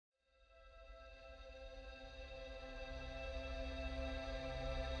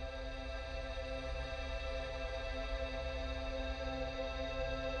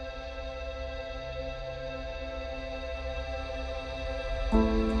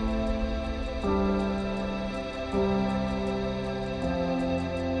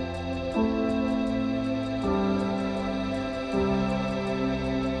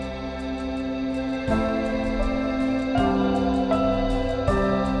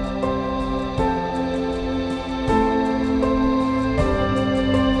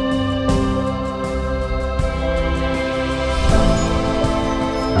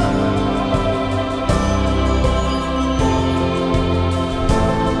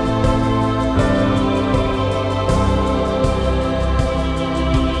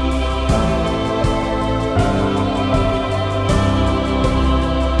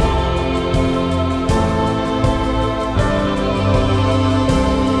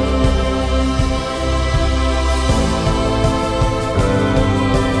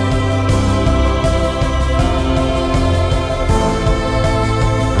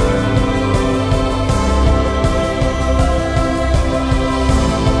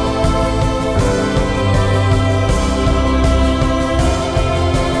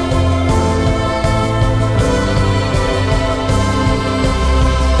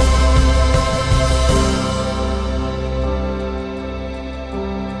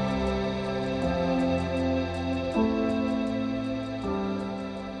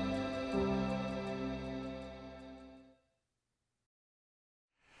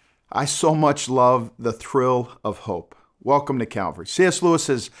I so much love the thrill of hope. Welcome to Calvary. C.S. Lewis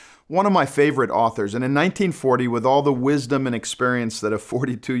is one of my favorite authors, and in 1940, with all the wisdom and experience that a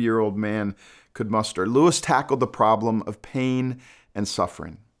 42-year-old man could muster, Lewis tackled the problem of pain and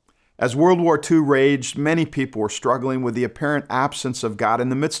suffering. As World War II raged, many people were struggling with the apparent absence of God in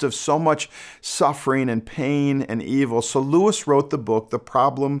the midst of so much suffering and pain and evil. So Lewis wrote the book, The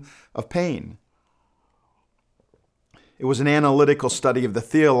Problem of Pain. It was an analytical study of the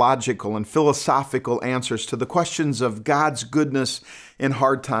theological and philosophical answers to the questions of God's goodness in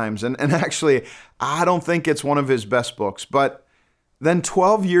hard times. And actually, I don't think it's one of his best books. But then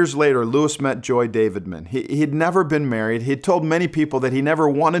 12 years later, Lewis met Joy Davidman. He'd never been married. He'd told many people that he never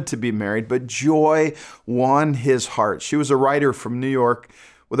wanted to be married, but Joy won his heart. She was a writer from New York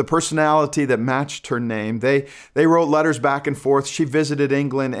with a personality that matched her name. They wrote letters back and forth. She visited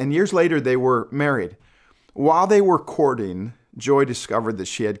England, and years later, they were married. While they were courting, Joy discovered that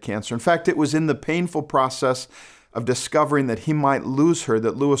she had cancer. In fact, it was in the painful process of discovering that he might lose her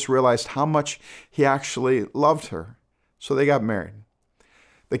that Lewis realized how much he actually loved her. So they got married.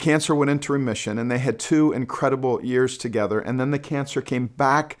 The cancer went into remission, and they had 2 incredible years together. And then the cancer came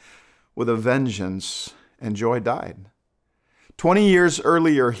back with a vengeance, and Joy died. 20 years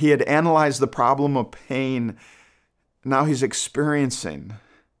earlier, he had analyzed the problem of pain. Now he's experiencing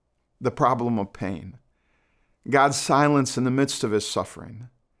the problem of pain. God's silence in the midst of his suffering.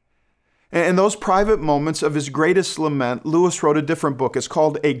 And in those private moments of his greatest lament, Lewis wrote a different book. It's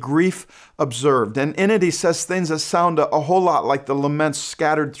called A Grief Observed. And in it, he says things that sound a whole lot like the laments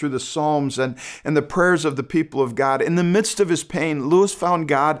scattered through the Psalms and the prayers of the people of God. In the midst of his pain, Lewis found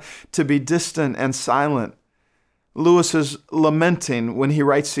God to be distant and silent. Lewis is lamenting when he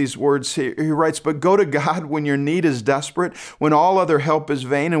writes these words. He writes, "But go to God when your need is desperate, when all other help is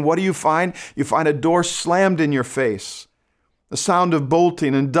vain. And what do you find? You find a door slammed in your face, the sound of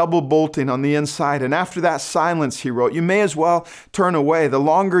bolting and double bolting on the inside. And after that silence," he wrote, "you may as well turn away. The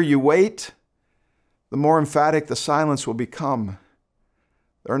longer you wait, the more emphatic the silence will become.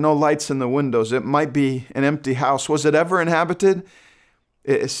 There are no lights in the windows. It might be an empty house. Was it ever inhabited?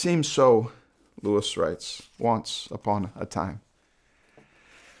 It seems so," Lewis writes, "once upon a time."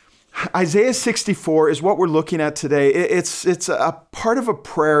 Isaiah 64 is what we're looking at today. It's a part of a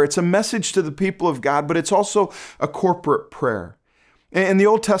prayer. It's a message to the people of God, but it's also a corporate prayer. In the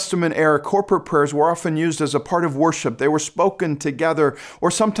Old Testament era, corporate prayers were often used as a part of worship. They were spoken together or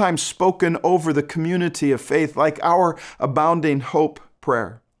sometimes spoken over the community of faith, like our Abounding Hope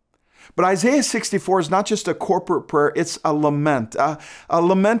prayer. But Isaiah 64 is not just a corporate prayer, it's a lament. A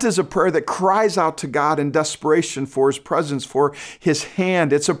lament is a prayer that cries out to God in desperation for his presence, for his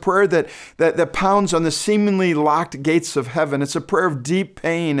hand. It's a prayer that pounds on the seemingly locked gates of heaven. It's a prayer of deep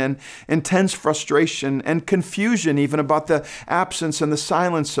pain and intense frustration and confusion even about the absence and the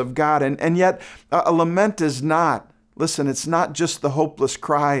silence of God. And yet a lament is not, listen, it's not just the hopeless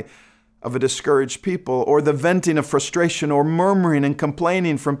cry of a discouraged people, or the venting of frustration or murmuring and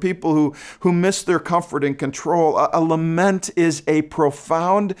complaining from people who miss their comfort and control. A lament is a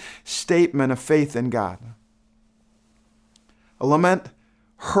profound statement of faith in God. A lament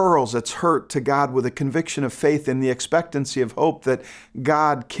hurls its hurt to God with a conviction of faith in the expectancy of hope that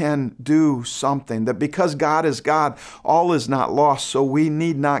God can do something, that because God is God, all is not lost, so we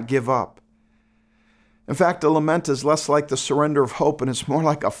need not give up. In fact, a lament is less like the surrender of hope, and it's more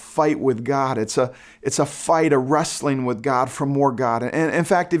like a fight with God. It's a fight, a wrestling with God for more God. And in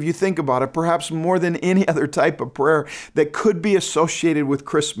fact, if you think about it, perhaps more than any other type of prayer that could be associated with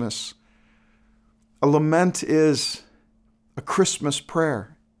Christmas, a lament is a Christmas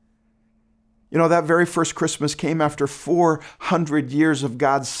prayer. You know, that very first Christmas came after 400 years of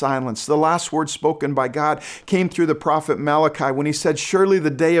God's silence. The last word spoken by God came through the prophet Malachi when he said, "Surely the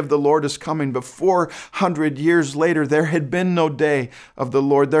day of the Lord is coming." But 400 years later, there had been no day of the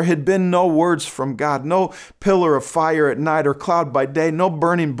Lord. There had been no words from God, no pillar of fire at night or cloud by day, no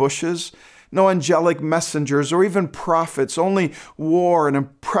burning bushes, no angelic messengers or even prophets, only war and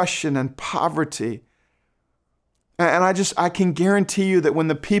oppression and poverty. And I can guarantee you that when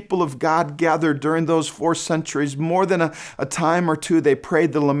the people of God gathered during those 4 centuries, more than a time or two, they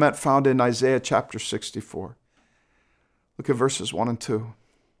prayed the lament found in Isaiah chapter 64. Look at verses 1 and 2.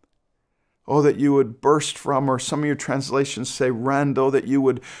 "Oh, that you would burst from," or some of your translations say rend. "Oh, that you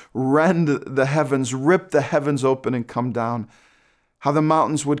would rend the heavens, rip the heavens open and come down. How the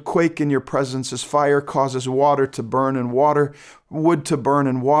mountains would quake in your presence as fire causes water to burn and wood to burn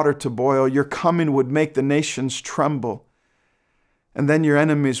and water to boil. Your coming would make the nations tremble. And then your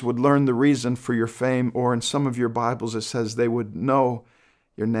enemies would learn the reason for your fame." Or in some of your Bibles, it says they would know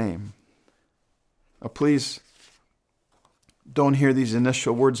your name. Now please don't hear these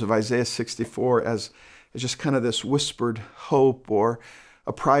initial words of Isaiah 64 as just kind of this whispered hope or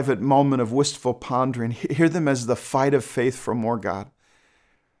a private moment of wistful pondering. Hear them as the fight of faith for more God.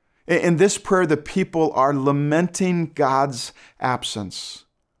 In this prayer, the people are lamenting God's absence.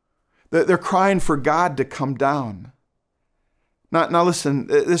 They're crying for God to come down. Now listen,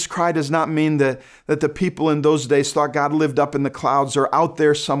 this cry does not mean that the people in those days thought God lived up in the clouds or out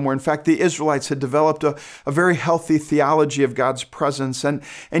there somewhere. In fact, the Israelites had developed a very healthy theology of God's presence, and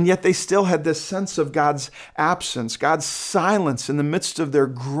yet they still had this sense of God's absence, God's silence in the midst of their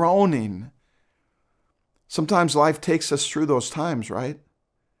groaning. Sometimes life takes us through those times, right?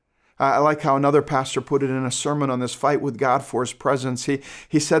 I like how another pastor put it in a sermon on this fight with God for His presence.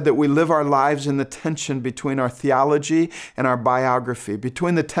 He said that we live our lives in the tension between our theology and our biography,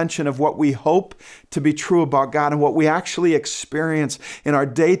 between the tension of what we hope to be true about God and what we actually experience in our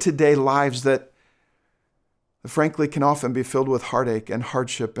day-to-day lives that frankly can often be filled with heartache and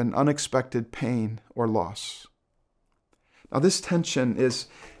hardship and unexpected pain or loss. Now, this tension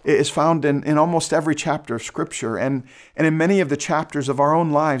is found in almost every chapter of Scripture, and in many of the chapters of our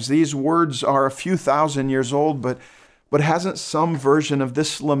own lives. These words are a few thousand years old, but hasn't some version of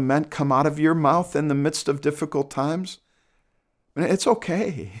this lament come out of your mouth in the midst of difficult times? I mean, it's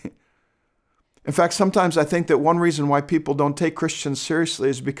okay. In fact, sometimes I think that one reason why people don't take Christians seriously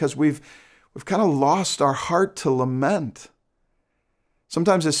is because we've kind of lost our heart to lament.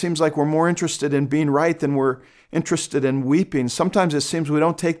 Sometimes it seems like we're more interested in being right than we're interested in weeping. Sometimes it seems we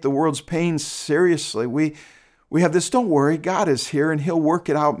don't take the world's pain seriously. We have this, don't worry, God is here and He'll work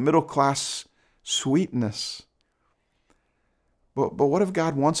it out, middle-class sweetness. But what if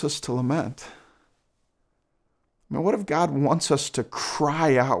God wants us to lament? I mean, what if God wants us to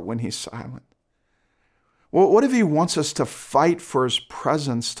cry out when He's silent? Well, what if He wants us to fight for His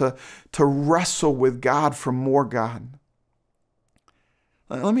presence, to wrestle with God for more God?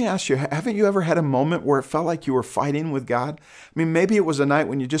 Let me ask you, haven't you ever had a moment where it felt like you were fighting with God? I mean, maybe it was a night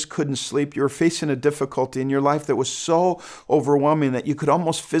when you just couldn't sleep. You were facing a difficulty in your life that was so overwhelming that you could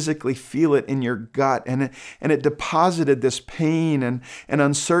almost physically feel it in your gut. And it deposited this pain and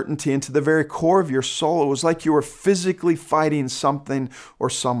uncertainty into the very core of your soul. It was like you were physically fighting something or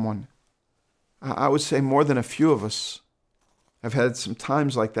someone. I would say more than a few of us have had some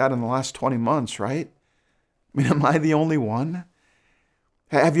times like that in the last 20 months, right? I mean, am I the only one?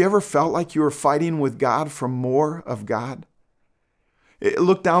 Have you ever felt like you were fighting with God for more of God?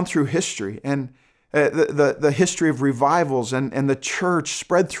 Look down through history and the history of revivals and the church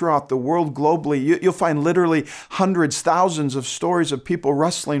spread throughout the world globally. You'll find literally hundreds, thousands of stories of people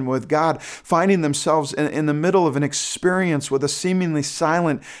wrestling with God, finding themselves in the middle of an experience with a seemingly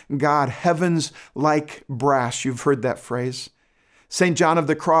silent God, heavens like brass. You've heard that phrase. St. John of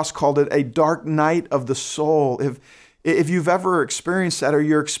the Cross called it a dark night of the soul. If you've ever experienced that or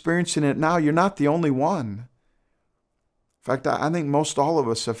you're experiencing it now, you're not the only one. In fact, I think most all of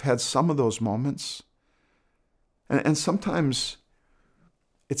us have had some of those moments. And sometimes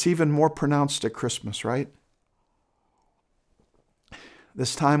it's even more pronounced at Christmas, right?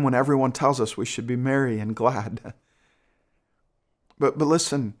 This time when everyone tells us we should be merry and glad. But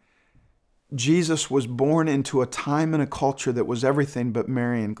listen, Jesus was born into a time and a culture that was everything but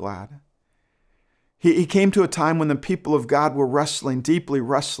merry and glad. He came to a time when the people of God were wrestling, deeply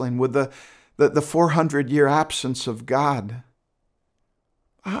wrestling with the 400-year absence of God.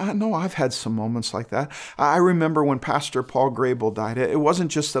 I know I've had some moments like that. I remember when Pastor Paul Grable died. It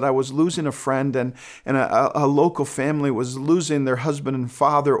wasn't just that I was losing a friend and a local family was losing their husband and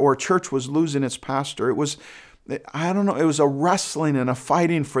father, or a church was losing its pastor. It was a wrestling and a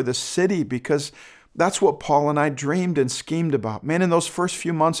fighting for the city, because that's what Paul and I dreamed and schemed about. Man, in those first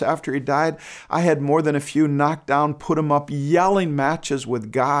few months after he died, I had more than a few knocked down, put him up, yelling matches with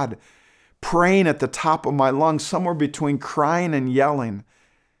God, praying at the top of my lungs, somewhere between crying and yelling.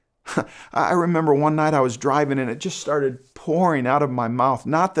 I remember one night I was driving and it just started pouring out of my mouth,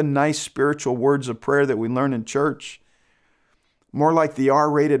 not the nice spiritual words of prayer that we learn in church, more like the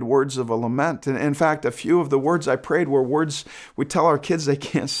R-rated words of a lament. And in fact, a few of the words I prayed were words we tell our kids they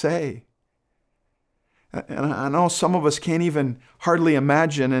can't say. And I know some of us can't even hardly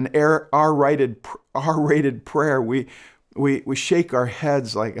imagine an R-rated prayer. We shake our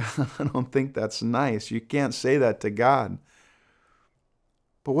heads like, I don't think that's nice. You can't say that to God.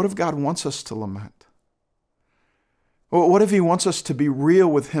 But what if God wants us to lament? What if He wants us to be real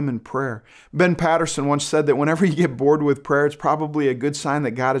with Him in prayer? Ben Patterson once said that whenever you get bored with prayer, it's probably a good sign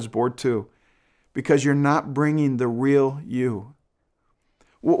that God is bored too, because you're not bringing the real you.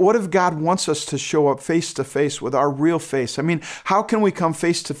 What if God wants us to show up face to face with our real face? I mean, how can we come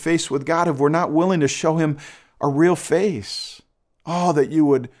face to face with God if we're not willing to show Him a real face. Oh, that you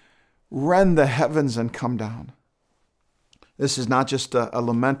would rend the heavens and come down. This is not just a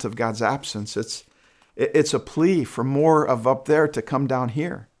lament of God's absence. It's a plea for more of up there to come down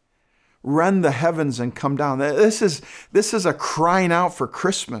here. Rend the heavens and come down. This is a crying out for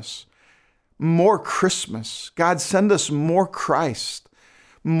Christmas. More Christmas. God, send us more Christ,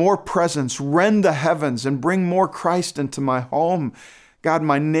 more presence. Rend the heavens and bring more Christ into my home. God,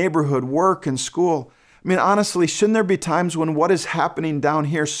 my neighborhood, work, and school. I mean, honestly, shouldn't there be times when what is happening down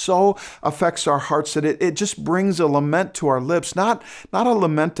here so affects our hearts that it just brings a lament to our lips? Not a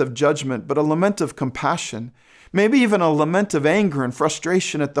lament of judgment, but a lament of compassion. Maybe even a lament of anger and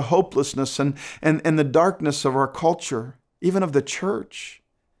frustration at the hopelessness and the darkness of our culture, even of the church.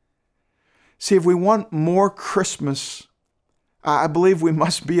 See, if we want more Christmas, I believe we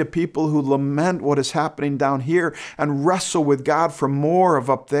must be a people who lament what is happening down here and wrestle with God for more of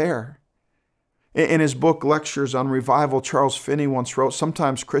up there. In his book, Lectures on Revival, Charles Finney once wrote,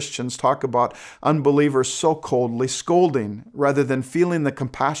 sometimes Christians talk about unbelievers so coldly, scolding, rather than feeling the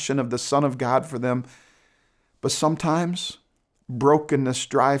compassion of the Son of God for them. But sometimes brokenness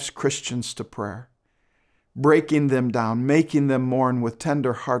drives Christians to prayer, breaking them down, making them mourn with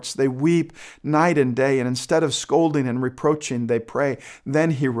tender hearts. They weep night and day, and instead of scolding and reproaching, they pray.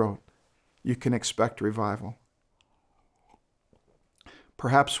 Then he wrote, you can expect revival.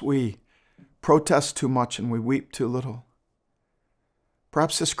 Perhaps we protest too much and we weep too little.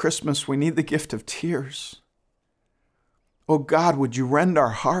 Perhaps this Christmas we need the gift of tears. Oh God, would you rend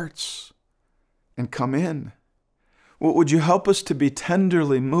our hearts and come in? Would you help us to be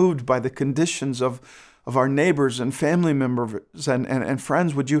tenderly moved by the conditions of our neighbors and family members and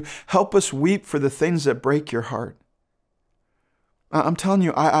friends? Would you help us weep for the things that break your heart? I'm telling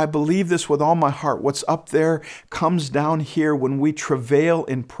you, I believe this with all my heart. What's up there comes down here when we travail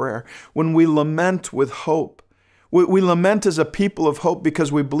in prayer, when we lament with hope. We lament as a people of hope because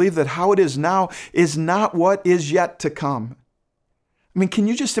we believe that how it is now is not what is yet to come. I mean, can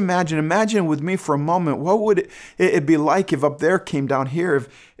you just imagine with me for a moment, what would it be like if up there came down here,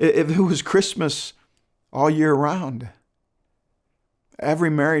 if it was Christmas all year round? Every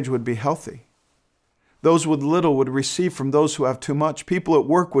marriage would be healthy. Those with little would receive from those who have too much. People at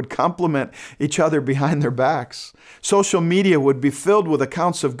work would compliment each other behind their backs. Social media would be filled with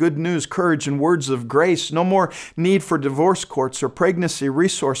accounts of good news, courage, and words of grace. No more need for divorce courts or pregnancy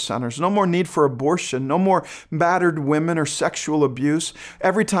resource centers. No more need for abortion. No more battered women or sexual abuse.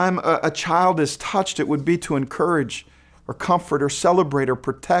 Every time a child is touched, it would be to encourage or comfort or celebrate or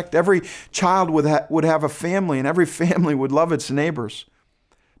protect. Every child would have a family, and every family would love its neighbors.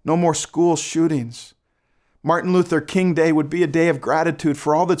 No more school shootings. Martin Luther King Day would be a day of gratitude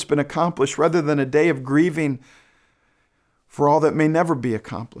for all that's been accomplished rather than a day of grieving for all that may never be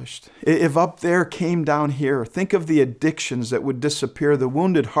accomplished. If up there came down here, think of the addictions that would disappear, the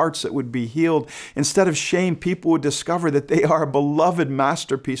wounded hearts that would be healed. Instead of shame, people would discover that they are a beloved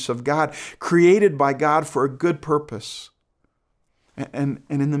masterpiece of God, created by God for a good purpose. And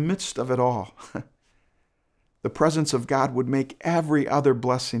in the midst of it all, the presence of God would make every other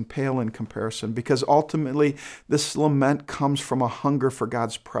blessing pale in comparison, because ultimately this lament comes from a hunger for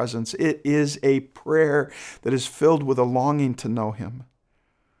God's presence. It is a prayer that is filled with a longing to know Him.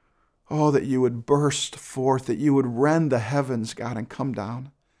 Oh, that you would burst forth, that you would rend the heavens, God, and come down.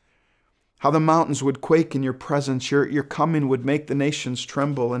 How the mountains would quake in your presence. Your coming would make the nations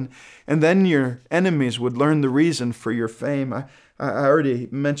tremble, and then your enemies would learn the reason for your fame. I already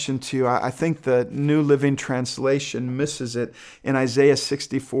mentioned to you, I think the New Living Translation misses it in Isaiah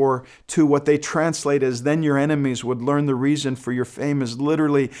 64:2. What they translate as, then your enemies would learn the reason for your fame, is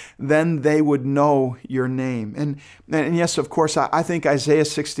literally, then they would know your name. And yes, of course, I think Isaiah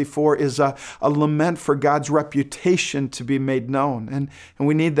 64 is a lament for God's reputation to be made known. And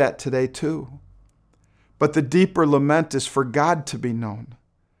we need that today too. But the deeper lament is for God to be known.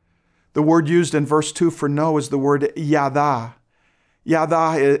 The word used in verse 2 for know is the word yada.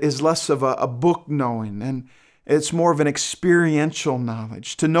 Yada is less of a book knowing, and it's more of an experiential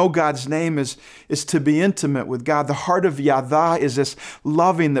knowledge. To know God's name is to be intimate with God. The heart of Yada is this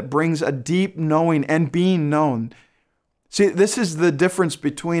loving that brings a deep knowing and being known. See, this is the difference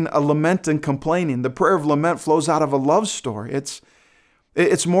between a lament and complaining. The prayer of lament flows out of a love story.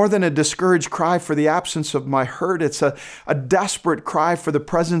 It's more than a discouraged cry for the absence of my hurt. It's a desperate cry for the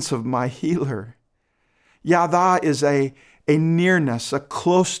presence of my healer. Yada is a nearness, a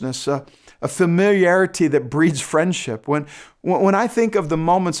closeness, a familiarity that breeds friendship. When I think of the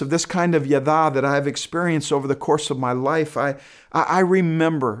moments of this kind of yada that I have experienced over the course of my life, I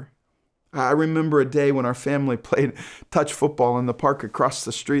remember I remember a day when our family played touch football in the park across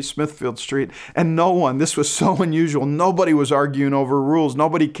the street, Smithfield Street, and this was so unusual, nobody was arguing over rules.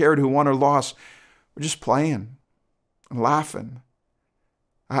 Nobody cared who won or lost. We're just playing and laughing.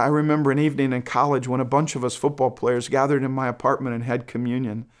 I remember an evening in college when a bunch of us football players gathered in my apartment and had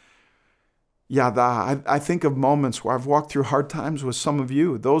communion. Yada. I think of moments where I've walked through hard times with some of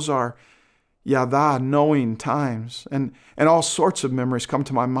you. Those are Yada, knowing times. And all sorts of memories come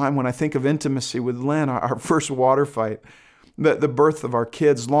to my mind when I think of intimacy with Lynn, our first water fight, the birth of our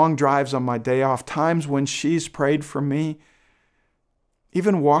kids, long drives on my day off, times when she's prayed for me,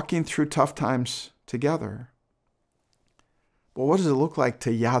 even walking through tough times together. But what does it look like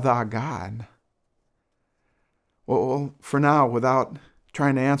to Yada God? Well, for now, without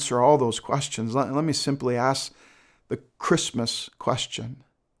trying to answer all those questions, let me simply ask the Christmas question.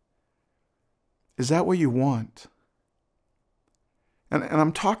 Is that what you want? And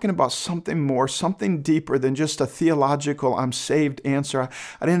I'm talking about something more, something deeper than just a theological, I'm saved answer.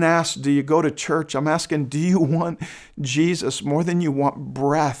 I didn't ask, do you go to church? I'm asking, do you want Jesus more than you want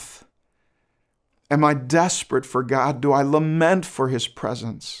breath? Am I desperate for God? Do I lament for His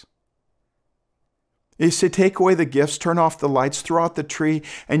presence? You say, take away the gifts, turn off the lights, throw out the tree,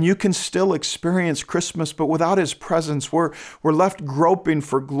 and you can still experience Christmas, but without His presence, we're left groping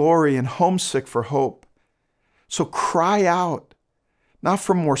for glory and homesick for hope. So cry out, not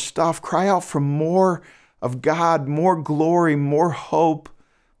for more stuff, cry out for more of God, more glory, more hope,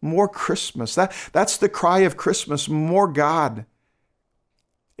 more Christmas. That's the cry of Christmas, more God.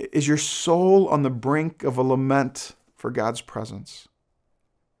 Is your soul on the brink of a lament for God's presence?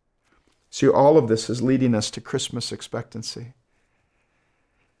 See, all of this is leading us to Christmas expectancy.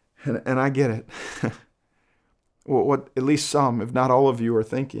 And I get it. What at least some, if not all of you, are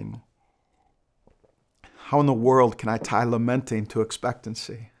thinking. How in the world can I tie lamenting to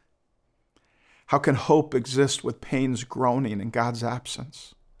expectancy? How can hope exist with pain's groaning in God's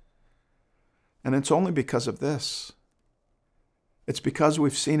absence? And it's only because of this. It's because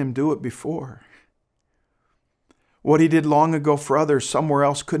we've seen Him do it before. What He did long ago for others somewhere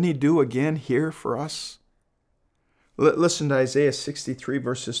else, couldn't He do again here for us? Listen to Isaiah 63,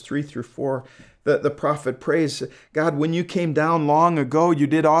 verses 3 through 4. The prophet prays, God, when you came down long ago, you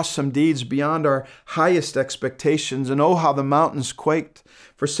did awesome deeds beyond our highest expectations, and oh, how the mountains quaked.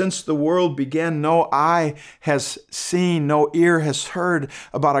 For since the world began, no eye has seen, no ear has heard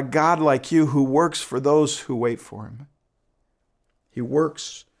about a God like you who works for those who wait for Him. He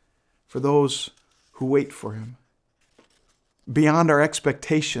works for those who wait for Him. Beyond our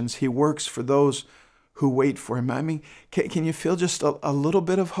expectations, He works for those who wait for Him. I mean, can you feel just a little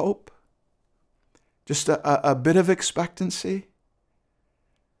bit of hope? Just a bit of expectancy?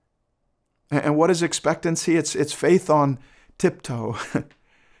 And what is expectancy? It's faith on tiptoe,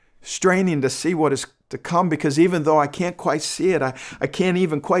 straining to see what is to come, because even though I can't quite see it, I can't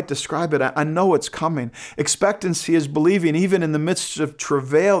even quite describe it, I know it's coming. Expectancy is believing even in the midst of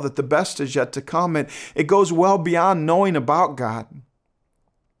travail that the best is yet to come. It goes well beyond knowing about God.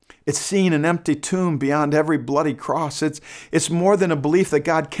 It's seeing an empty tomb beyond every bloody cross. It's more than a belief that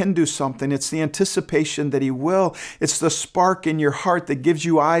God can do something. It's the anticipation that He will. It's the spark in your heart that gives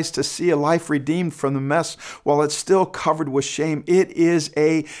you eyes to see a life redeemed from the mess while it's still covered with shame. It is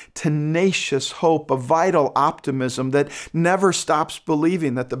a tenacious hope, a vital optimism that never stops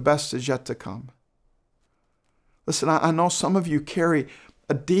believing that the best is yet to come. Listen, I know some of you carry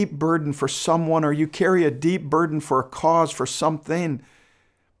a deep burden for someone, or you carry a deep burden for a cause, for something.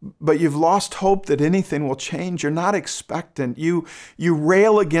 But you've lost hope that anything will change. You're not expectant. You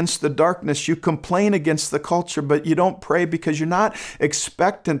rail against the darkness. You complain against the culture, but you don't pray because you're not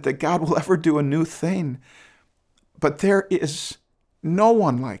expectant that God will ever do a new thing. But there is no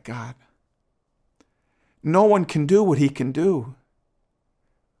one like God. No one can do what He can do.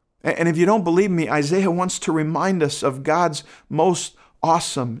 And if you don't believe me, Isaiah wants to remind us of God's most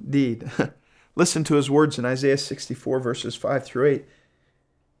awesome deed. Listen to his words in Isaiah 64, verses 5 through 8.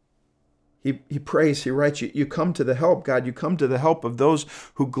 He prays, he writes, you come to the help, God, you come to the help of those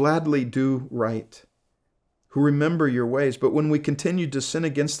who gladly do right, who remember your ways. But when we continued to sin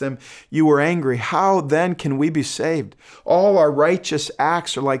against them, you were angry. How then can we be saved? All our righteous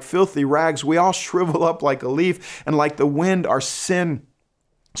acts are like filthy rags. We all shrivel up like a leaf, and like the wind, our sin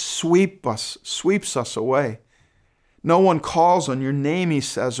sweeps us away. No one calls on your name, he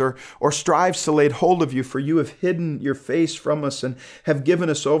says, or strives to lay hold of you, for you have hidden your face from us and have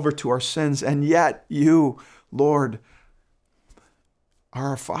given us over to our sins. And yet you, Lord, are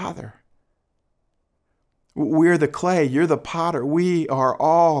our Father. We're the clay, you're the potter. We are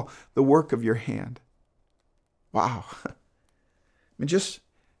all the work of your hand. Wow. I mean, just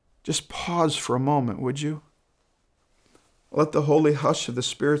Just pause for a moment, would you? Let the holy hush of the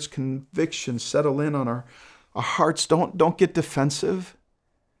Spirit's conviction settle in on our hearts. Don't get defensive.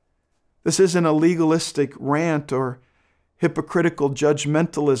 This isn't a legalistic rant or hypocritical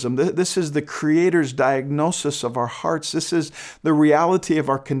judgmentalism. This is the Creator's diagnosis of our hearts. This is the reality of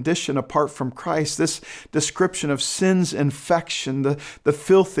our condition apart from Christ. This description of sin's infection, the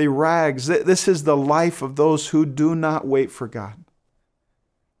filthy rags. This is the life of those who do not wait for God.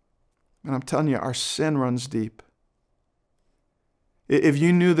 And I'm telling you, our sin runs deep. If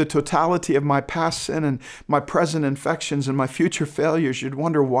you knew the totality of my past sin and my present infections and my future failures, you'd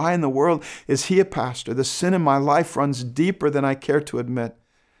wonder, why in the world is he a pastor? The sin in my life runs deeper than I care to admit.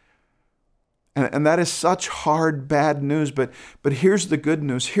 And that is such hard, bad news. But here's the good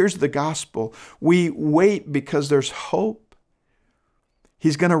news. Here's the gospel. We wait because there's hope.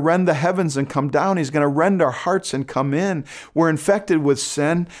 He's going to rend the heavens and come down. He's going to rend our hearts and come in. We're infected with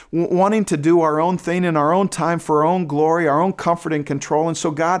sin, wanting to do our own thing in our own time for our own glory, our own comfort and control. And so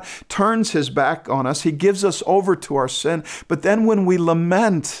God turns his back on us. He gives us over to our sin. But then when we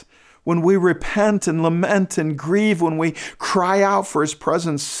lament, when we repent and lament and grieve, when we cry out for his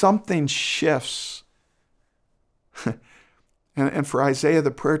presence, something shifts. And for Isaiah,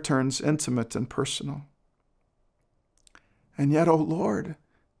 the prayer turns intimate and personal. And yet, oh Lord,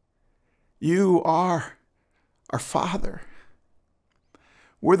 you are our Father.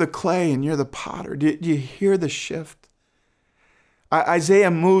 We're the clay and you're the potter. Do you hear the shift?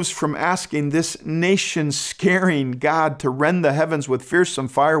 Isaiah moves from asking this nation-scaring God to rend the heavens with fearsome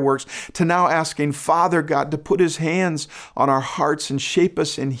fireworks to now asking Father God to put his hands on our hearts and shape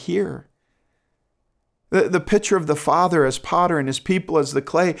us in here. The picture of the Father as potter and his people as the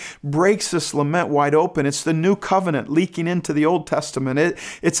clay breaks this lament wide open. It's the new covenant leaking into the Old Testament.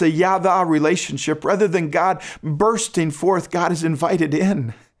 It's a Yada relationship. Rather than God bursting forth, God is invited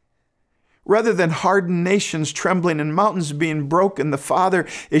in. Rather than hardened nations trembling and mountains being broken, the Father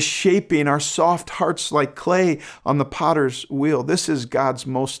is shaping our soft hearts like clay on the potter's wheel. This is God's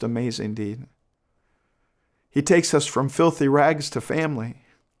most amazing deed. He takes us from filthy rags to family.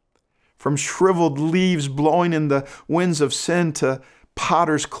 From shriveled leaves blowing in the winds of sin to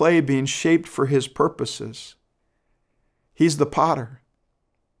potter's clay being shaped for his purposes. He's the potter.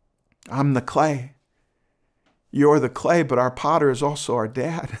 I'm the clay. You're the clay, but our potter is also our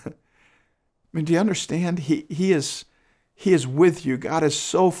dad. I mean, do you understand? He is with you. God is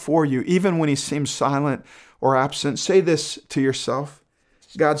so for you, even when he seems silent or absent. Say this to yourself.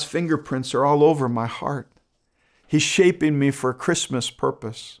 God's fingerprints are all over my heart. He's shaping me for a Christmas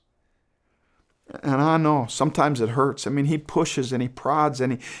purpose. And I know sometimes it hurts. I mean, he pushes and he prods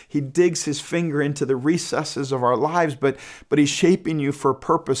and he digs his finger into the recesses of our lives, but he's shaping you for a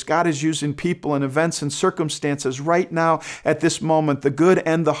purpose. God is using people and events and circumstances right now at this moment, the good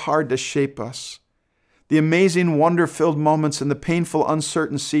and the hard, to shape us. The amazing, wonder-filled moments and the painful,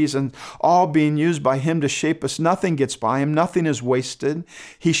 uncertain seasons, all being used by him to shape us. Nothing gets by him. Nothing is wasted.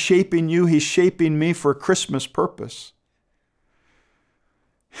 He's shaping you. He's shaping me for a Christmas purpose.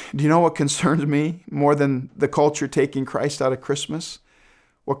 Do you know what concerns me more than the culture taking Christ out of Christmas?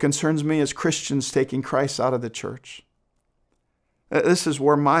 What concerns me is Christians taking Christ out of the church. This is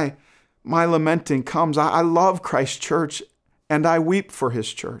where my lamenting comes. I love Christ's church and I weep for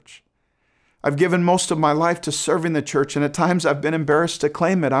his church. I've given most of my life to serving the church, and at times I've been embarrassed to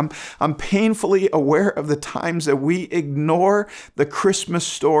claim it. I'm painfully aware of the times that we ignore the Christmas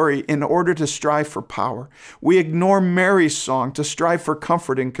story in order to strive for power. We ignore Mary's song to strive for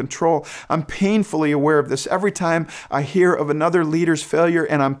comfort and control. I'm painfully aware of this every time I hear of another leader's failure,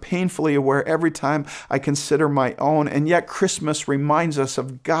 and I'm painfully aware every time I consider my own. And yet Christmas reminds us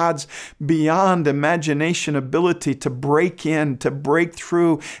of God's beyond imagination ability to break in, to break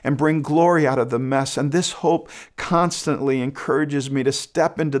through, and bring glory out of the mess. And this hope constantly encourages me to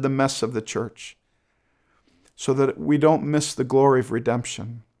step into the mess of the church so that we don't miss the glory of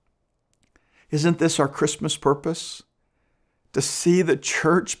redemption. Isn't this our Christmas purpose? To see the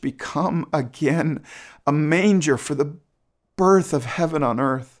church become again a manger for the birth of heaven on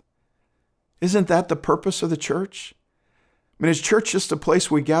earth. Isn't that the purpose of the church? I mean, is church just a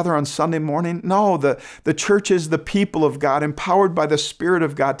place we gather on Sunday morning? No, the church is the people of God, empowered by the Spirit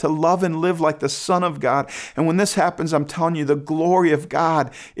of God to love and live like the Son of God. And when this happens, I'm telling you, the glory of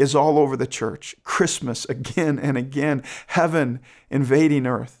God is all over the church. Christmas again and again, heaven invading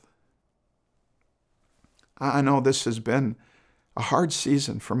earth. I know this has been a hard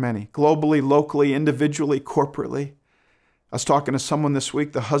season for many, globally, locally, individually, corporately. I was talking to someone this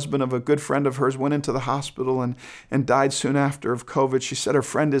week, the husband of a good friend of hers went into the hospital and died soon after of COVID. She said her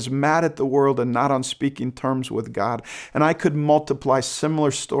friend is mad at the world and not on speaking terms with God. And I could multiply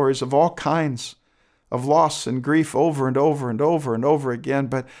similar stories of all kinds of loss and grief over and over and over and over again.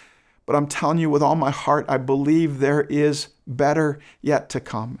 But I'm telling you with all my heart, I believe there is better yet to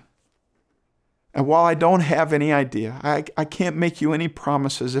come. And while I don't have any idea, I can't make you any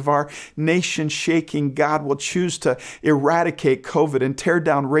promises. If our nation's shaking, God will choose to eradicate COVID and tear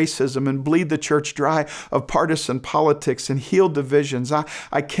down racism and bleed the church dry of partisan politics and heal divisions.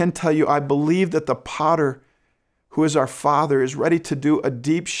 I can tell you, I believe that the potter, who is our Father, is ready to do a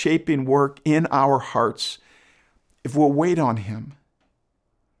deep shaping work in our hearts if we'll wait on Him.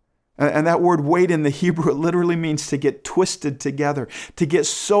 And that word wait in the Hebrew, it literally means to get twisted together, to get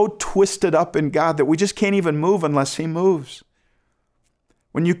so twisted up in God that we just can't even move unless He moves.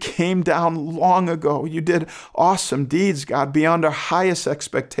 When you came down long ago, you did awesome deeds, God, beyond our highest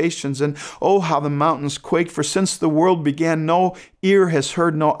expectations. And oh, how the mountains quake, for since the world began, no ear has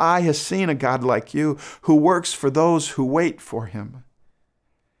heard, no eye has seen a God like you, who works for those who wait for Him.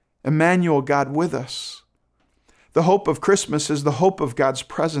 Emmanuel, God with us. The hope of Christmas is the hope of God's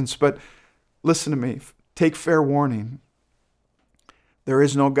presence, but listen to me, take fair warning. There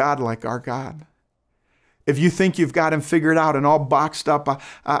is no God like our God. If you think you've got Him figured out and all boxed up,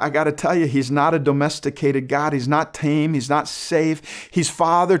 I got to tell you, He's not a domesticated God. He's not tame. He's not safe. He's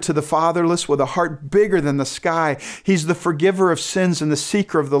Father to the fatherless with a heart bigger than the sky. He's the forgiver of sins and the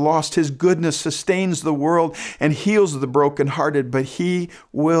seeker of the lost. His goodness sustains the world and heals the brokenhearted, but He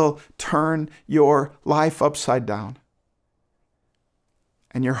will turn your life upside down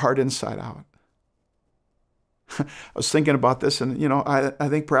and your heart inside out. I was thinking about this, and I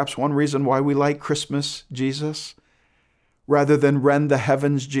think perhaps one reason why we like Christmas Jesus rather than rend the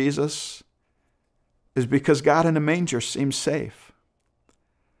heavens Jesus is because God in a manger seems safe.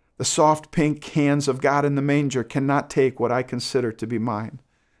 The soft pink hands of God in the manger cannot take what I consider to be mine.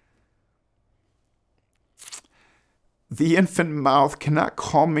 The infant mouth cannot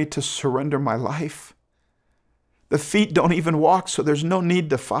call me to surrender my life. The feet don't even walk, so there's no need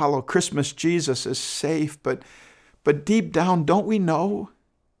to follow. Christmas Jesus is safe, but deep down, don't we know?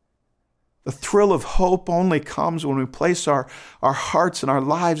 The thrill of hope only comes when we place our hearts and our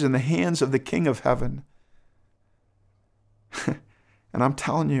lives in the hands of the King of Heaven. And I'm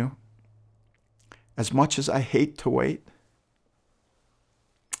telling you, as much as I hate to wait,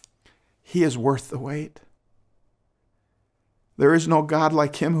 He is worth the wait. There is no God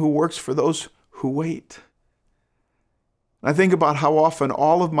like Him who works for those who wait. I think about how often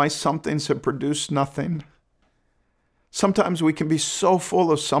all of my somethings have produced nothing. Sometimes we can be so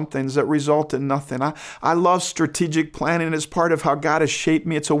full of somethings that result in nothing. I love strategic planning as part of how God has shaped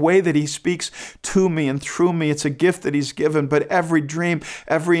me. It's a way that He speaks to me and through me. It's a gift that He's given. But every dream,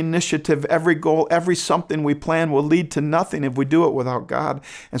 every initiative, every goal, every something we plan will lead to nothing if we do it without God.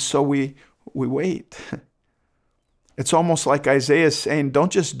 And so we wait. It's almost like Isaiah is saying,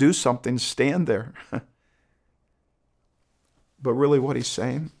 don't just do something, stand there. But really what he's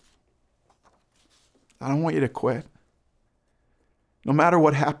saying, I don't want you to quit. No matter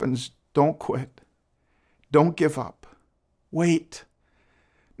what happens, don't quit. Don't give up. Wait.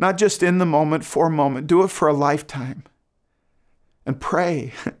 Not just in the moment, for a moment. Do it for a lifetime. And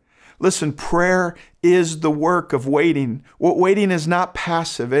pray. Listen, prayer is the work of waiting. Waiting is not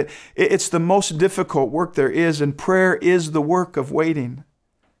passive. It's the most difficult work there is, and prayer is the work of waiting.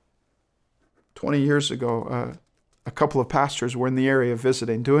 20 years ago, a couple of pastors were in the area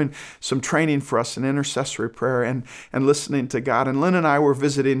visiting, doing some training for us in intercessory prayer and listening to God. And Lynn and I were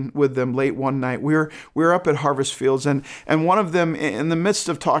visiting with them late one night. We were up at Harvest Fields, and one of them, in the midst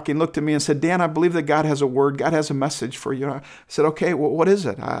of talking, looked at me and said, Dan, I believe that God has a word. God has a message for you. I said, okay, well, what is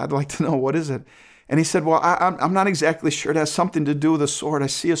it? I'd like to know, what is it? And he said, well, I'm not exactly sure. It has something to do with a sword. I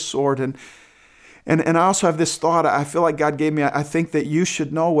see a sword. And I also have this thought. I feel like God gave me, I think that you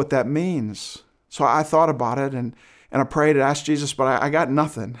should know what that means. So I thought about it, and I prayed and asked Jesus, but I got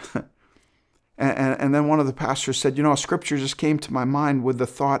nothing. and then one of the pastors said, a scripture just came to my mind with the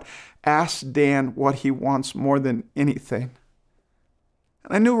thought, ask Dan what he wants more than anything.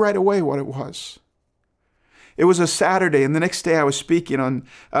 And I knew right away what it was. It was a Saturday, and the next day I was speaking on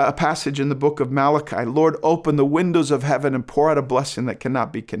a passage in the book of Malachi. Lord, open the windows of heaven and pour out a blessing that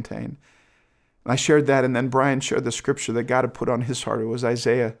cannot be contained. And I shared that, and then Brian shared the scripture that God had put on his heart. It was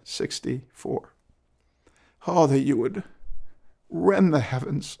Isaiah 64. Oh, that you would rend the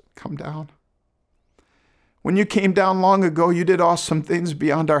heavens, come down. When you came down long ago, you did awesome things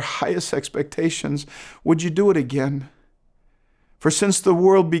beyond our highest expectations. Would you do it again? For since the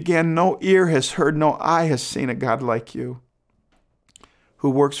world began, no ear has heard, no eye has seen a God like you. who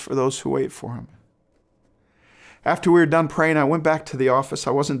works for those who wait for him. After we were done praying, I went back to the office.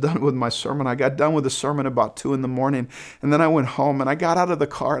 I wasn't done with my sermon. I got done with the sermon about 2 in the morning. And then I went home and I got out of the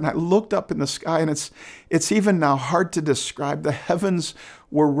car and I looked up in the sky, and it's even now hard to describe. The heavens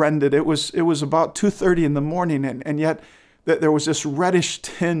were rended. It was about 2:30 in the morning, and yet there was this reddish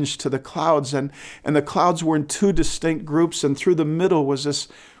tinge to the clouds, and the clouds were in 2 distinct groups, and through the middle was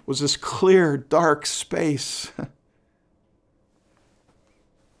this clear, dark space.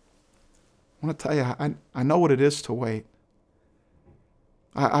 I want to tell you, I know what it is to wait.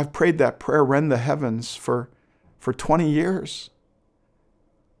 I've prayed that prayer, rend the heavens, for 20 years.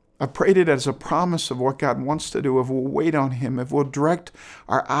 I prayed it as a promise of what God wants to do if we'll wait on him, if we'll direct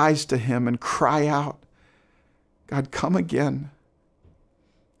our eyes to him and cry out, God, come again.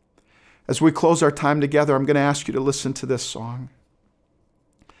 As we close our time together, I'm going to ask you to listen to this song.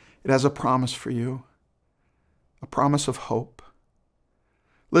 It has a promise for you, a promise of hope.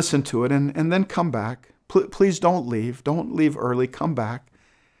 Listen to it and then come back. Please don't leave. Don't leave early. Come back,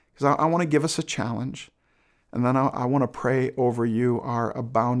 because I want to give us a challenge. And then I want to pray over you our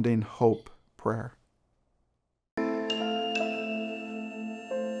abounding hope prayer.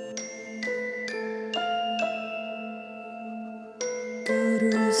 Go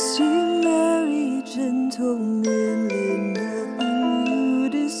to see Mary, gentle men, let nothing you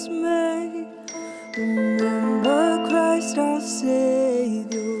dismay. Remember Christ our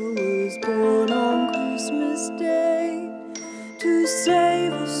Savior was born on Christmas Day to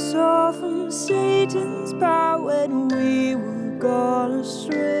save us all from Satan's power when we were gone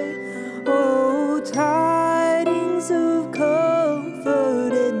astray. Oh, tidings of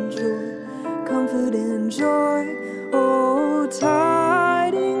comfort and joy, comfort and joy. Oh,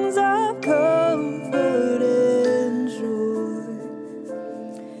 tidings of comfort and joy.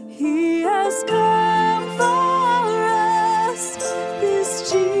 He has come for us,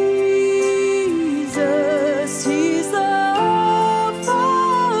 this Jesus. He's the hope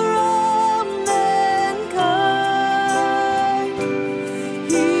for all mankind.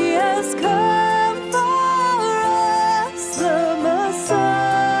 He has come for us, the Messiah,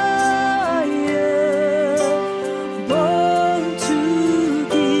 born to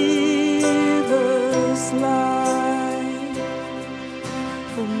give us life.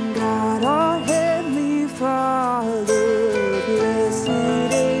 From God our Heavenly Father, blessed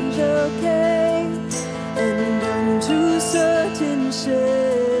angel came, and unto certain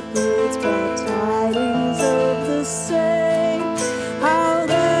shepherds brought tidings of the same, how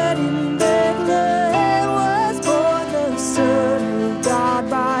that in Bethlehem was born the Son of God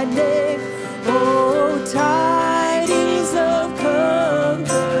by name. Oh, tidings of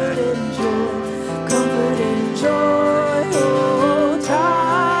comfort and joy, comfort and joy. Oh,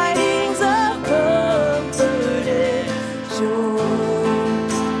 tidings of comfort and joy.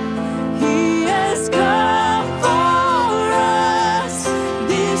 He has come for us,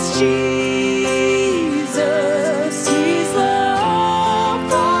 this Jesus. He's the hope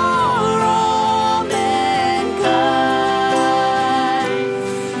for all mankind.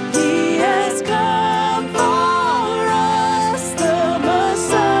 He has come for us, the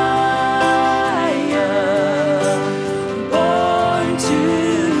Messiah, born to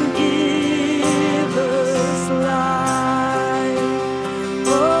give us life.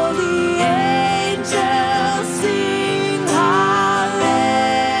 Oh, the angels sing hallelujah.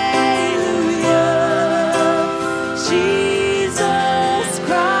 Jesus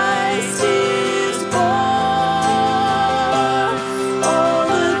Christ is born. All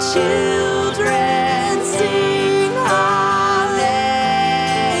the children sing hallelujah.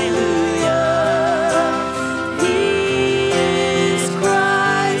 He is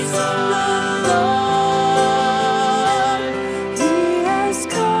Christ the Lord. He has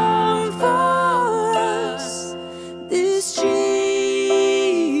come for us, this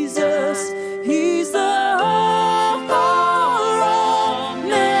Jesus. He's the hope for all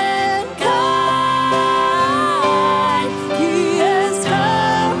mankind. He has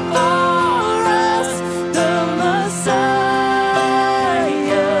come for us, the Messiah,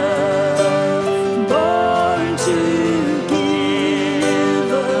 born to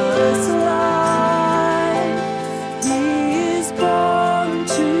give us life. He is born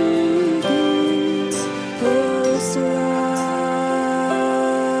to give us life.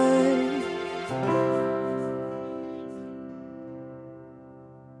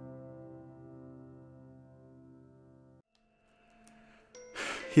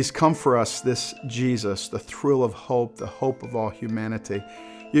 He's come for us, this Jesus, the thrill of hope, the hope of all humanity.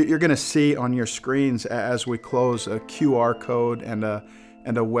 You're going to see on your screens as we close a QR code and a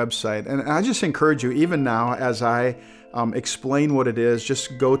and a website. And I just encourage you, even now, as I explain what it is,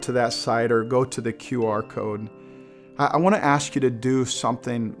 just go to that site or go to the QR code. I want to ask you to do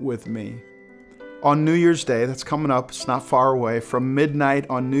something with me. On New Year's Day, that's coming up, it's not far away, from midnight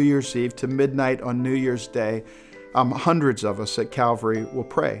on New Year's Eve to midnight on New Year's Day, hundreds of us at Calvary will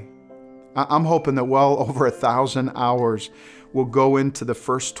pray. I'm hoping that well over 1,000 hours will go into the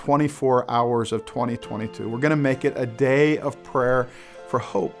first 24 hours of 2022. We're going to make it a day of prayer for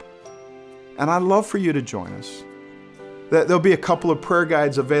hope. And I'd love for you to join us. There'll be a couple of prayer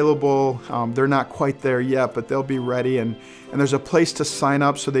guides available. They're not quite there yet, but they'll be ready. And there's a place to sign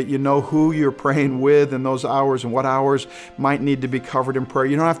up so that you know who you're praying with in those hours and what hours might need to be covered in prayer.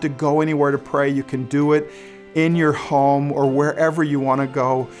 You don't have to go anywhere to pray. You can do it in your home or wherever you want to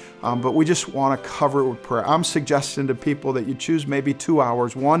go. But we just want to cover it with prayer. I'm suggesting to people that you choose maybe 2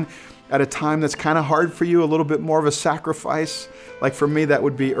 hours, one at a time that's kind of hard for you, a little bit more of a sacrifice. Like for me, that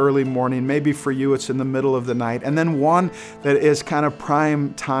would be early morning. Maybe for you, it's in the middle of the night. And then one that is kind of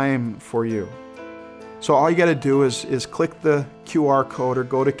prime time for you. So all you got to do is click the QR code or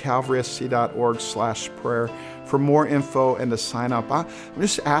go to calvarysc.org/prayer for more info and to sign up. I'm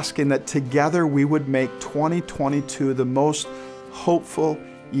just asking that together we would make 2022 the most hopeful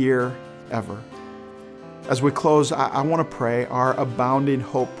year ever. As we close, I want to pray our abounding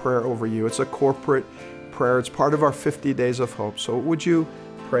hope prayer over you. It's a corporate prayer. It's part of our 50 days of hope. So would you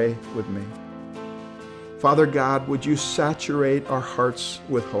pray with me? Father God, would you saturate our hearts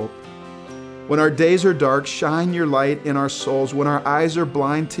with hope? When our days are dark, shine your light in our souls. When our eyes are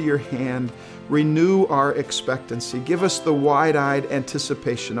blind to your hand, renew our expectancy. Give us the wide-eyed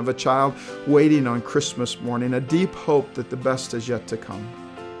anticipation of a child waiting on Christmas morning, a deep hope that the best is yet to come.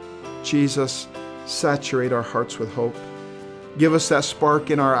 Jesus, saturate our hearts with hope. Give us that spark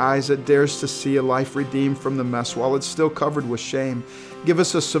in our eyes that dares to see a life redeemed from the mess while it's still covered with shame. Give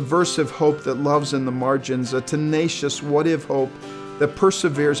us a subversive hope that loves in the margins, a tenacious what-if hope that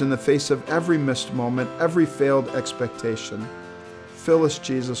perseveres in the face of every missed moment, every failed expectation. Fill us,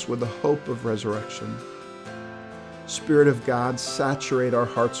 Jesus, with the hope of resurrection. Spirit of God, saturate our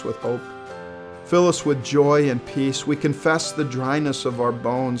hearts with hope. Fill us with joy and peace. We confess the dryness of our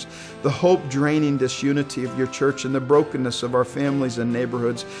bones, the hope-draining disunity of your church, and the brokenness of our families and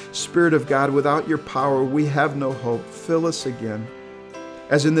neighborhoods. Spirit of God, without your power, we have no hope. Fill us again.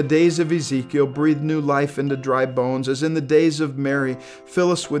 As in the days of Ezekiel, breathe new life into dry bones. As in the days of Mary, fill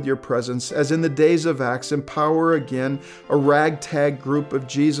us with your presence. As in the days of Acts, empower again a ragtag group of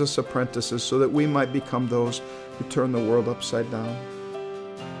Jesus apprentices so that we might become those who turn the world upside down.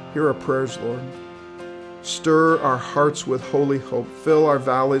 Hear our prayers, Lord. Stir our hearts with holy hope. Fill our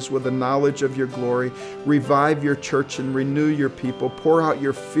valleys with the knowledge of your glory. Revive your church and renew your people. Pour out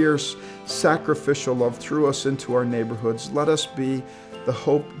your fierce, sacrificial love through us into our neighborhoods. Let us be the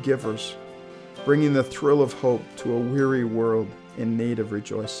hope givers, bringing the thrill of hope to a weary world in need of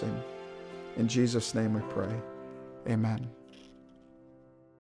rejoicing. In Jesus' name we pray. Amen.